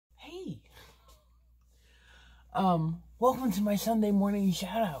Welcome to my Sunday morning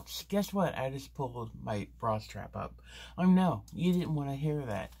shoutouts. Guess what? I just pulled my bra strap up. No, you didn't want to hear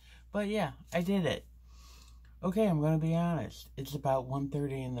that. But yeah, I did it. Okay, I'm going to be honest. It's about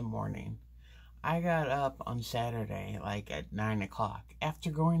 1:30 in the morning. I got up on Saturday, like at 9 o'clock,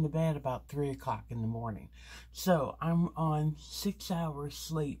 after going to bed about 3 o'clock in the morning. So, I'm on 6 hours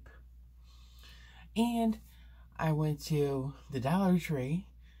sleep. And I went to the Dollar Tree,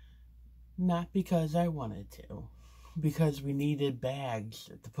 not because I wanted to, because we needed bags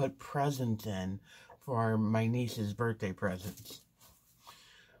to put presents in for my niece's birthday presents.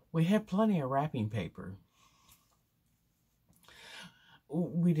 We had plenty of wrapping paper.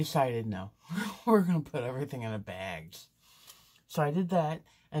 We decided no, we're going to put everything in the bags. So I did that,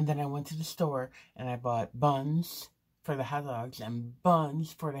 and then I went to the store and I bought buns for the hot dogs and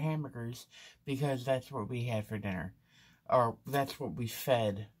buns for the hamburgers, because that's what we had for dinner. Or that's what we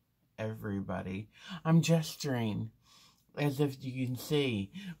fed everybody. I'm gesturing as if you can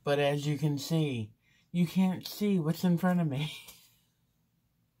see, but as you can see, you can't see what's in front of me.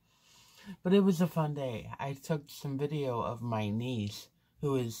 But it was a fun day. I took some video of my niece,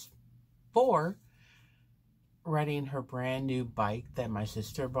 who is 4, riding her brand new bike that my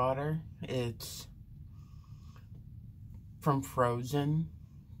sister bought her. It's from Frozen,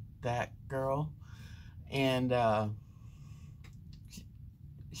 that girl. And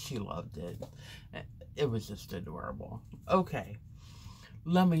she loved it. It was just adorable. Okay,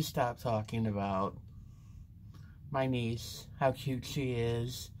 let me stop talking about my niece, how cute she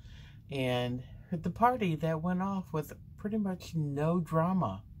is, and the party that went off with pretty much no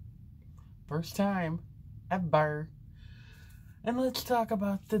drama. First time ever. And let's talk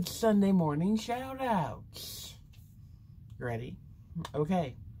about the Sunday morning shout-outs. Ready?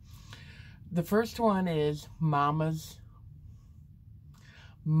 Okay. The first one is Mama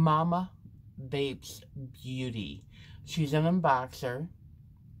Vapes Beauty. She's an unboxer.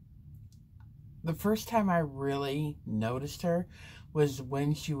 The first time I really noticed her was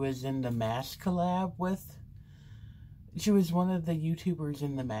when she was in the mask collab with... She was one of the YouTubers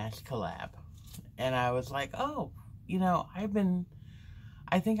in the mask collab. And I was like, oh, you know, I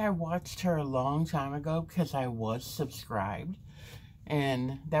think I watched her a long time ago because I was subscribed.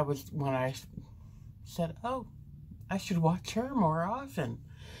 And that was when I said, oh, I should watch her more often.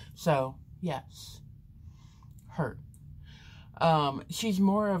 So, yes, her. She's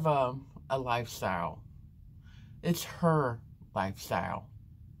more of a lifestyle. It's her lifestyle.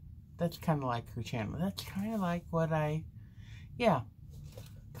 That's kind of like her channel. That's kind of like what kind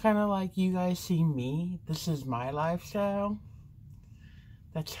of like you guys see me. This is my lifestyle.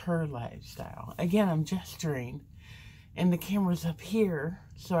 That's her lifestyle. Again, I'm gesturing, and the camera's up here,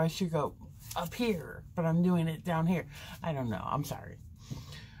 so I should go up here, but I'm doing it down here. I don't know. I'm sorry.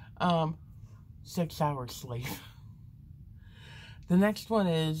 6 hours sleep. The next one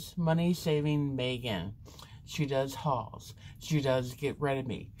is Money Saving Megan. She does hauls. She does get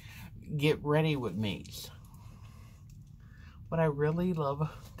ready with me's. What I really love,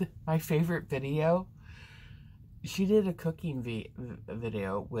 my favorite video, she did a cooking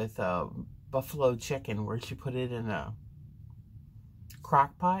video with buffalo chicken where she put it in a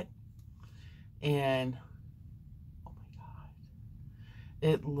crock pot, and oh my god,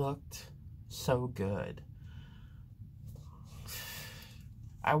 it looked so good.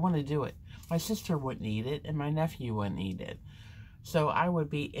 I want to do it. My sister wouldn't eat it, and my nephew wouldn't eat it. So I would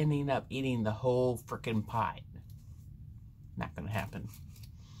be ending up eating the whole freaking pot. Not going to happen.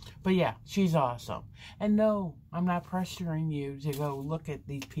 But yeah, she's awesome. And no, I'm not pressuring you to go look at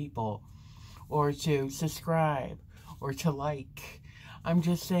these people, or to subscribe, or to like. I'm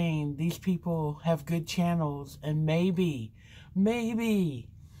just saying these people have good channels, and maybe,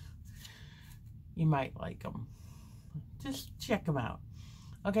 you might like them. Just check them out.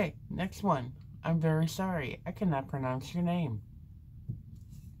 Okay, next one. I'm very sorry. I cannot pronounce your name.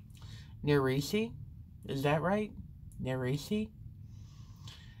 Nerisi? Is that right? Nerisi?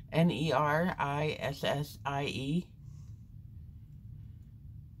 Nerissie?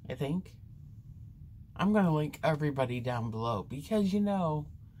 I think. I'm going to link everybody down below because, you know,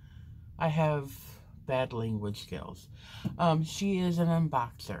 I have bad language skills. She is an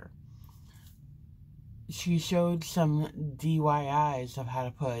unboxer. She showed some DIYs of how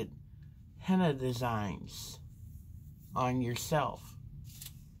to put henna designs on yourself.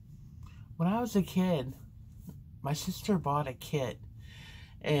 When I was a kid, my sister bought a kit,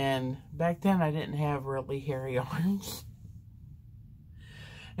 and back then I didn't have really hairy arms,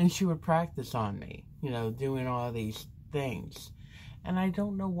 and she would practice on me, you know, doing all these things, and I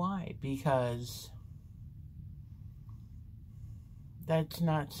don't know why, because that's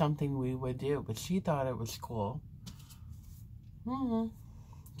not something we would do, but she thought it was cool.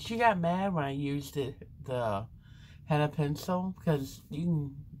 She got mad when I used the henna pencil, because you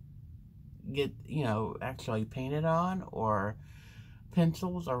can get, you know, actually painted on, or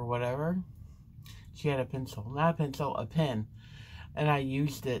pencils or whatever. She had a pencil, not a pencil, a pen, and I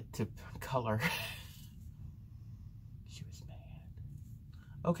used it to color. She was mad.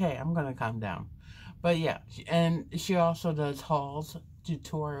 Okay, I'm gonna calm down. But yeah, and she also does hauls,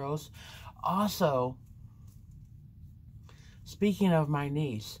 tutorials. Also, speaking of my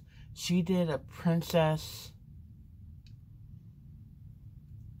niece, she did a Princess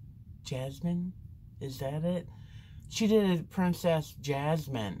Jasmine? Is that it? She did a Princess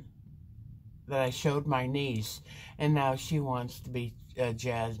Jasmine that I showed my niece, and now she wants to be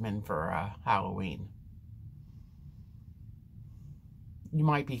Jasmine for Halloween. You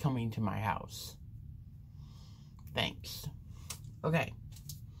might be coming to my house. Thanks. Okay.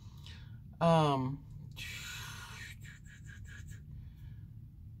 Oh,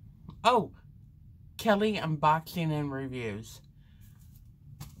 Kelly Unboxing and Reviews.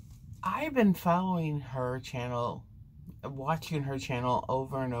 I've been following her channel, watching her channel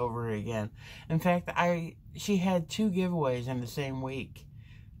over and over again. In fact, she had 2 giveaways in the same week.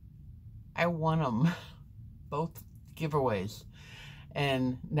 I won them, both giveaways.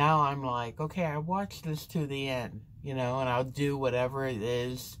 And now I'm like, okay, I watched this to the end, you know, and I'll do whatever it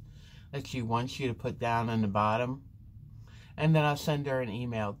is that she wants you to put down in the bottom. And then I'll send her an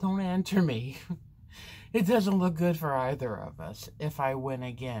email. Don't enter me. It doesn't look good for either of us if I win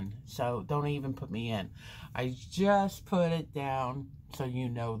again. So don't even put me in. I just put it down so you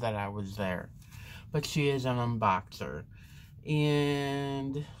know that I was there. But she is an unboxer.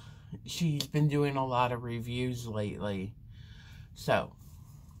 And she's been doing a lot of reviews lately. So,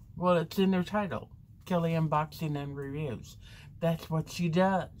 well, it's in their title. Kelly Unboxing and Reviews. That's what she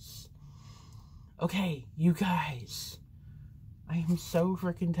does. Okay, you guys. I am so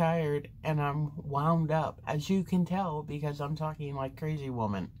freaking tired, and I'm wound up, as you can tell, because I'm talking like crazy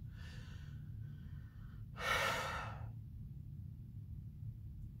woman.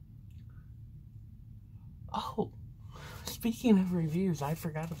 Oh, speaking of reviews, I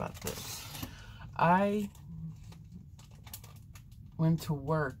forgot about this. I went to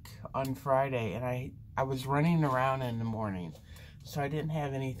work on Friday, and I was running around in the morning, so I didn't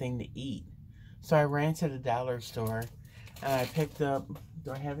have anything to eat. So I ran to the dollar store, and I picked up, do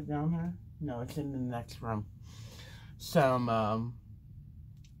I have it down here? No, it's in the next room. Some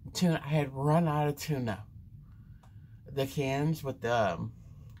tuna. I had run out of tuna. The cans with the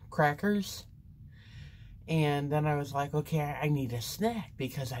crackers. And then I was like, okay, I need a snack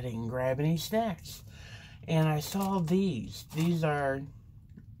because I didn't grab any snacks. And I saw these. These are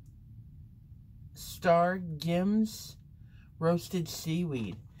Star Gims roasted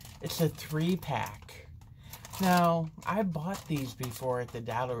seaweed. It's a 3-pack. Now, I bought these before at the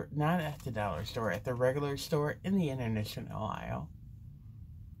not at the dollar store, at the regular store in the international aisle.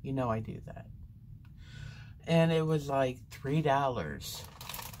 You know I do that. And it was like $3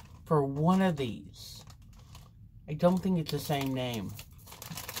 for one of these. I don't think it's the same name.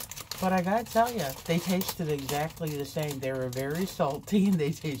 But I gotta tell you, they tasted exactly the same. They were very salty and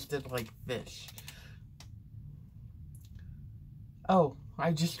they tasted like fish. Oh,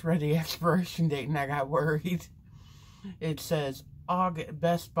 I just read the expiration date and I got worried. It says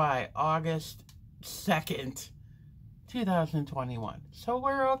Best Buy, August 2nd, 2021. So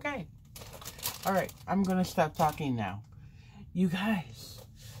we're okay. Alright, I'm going to stop talking now. You guys,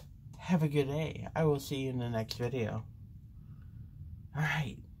 have a good day. I will see you in the next video.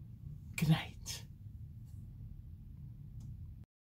 Alright, good night.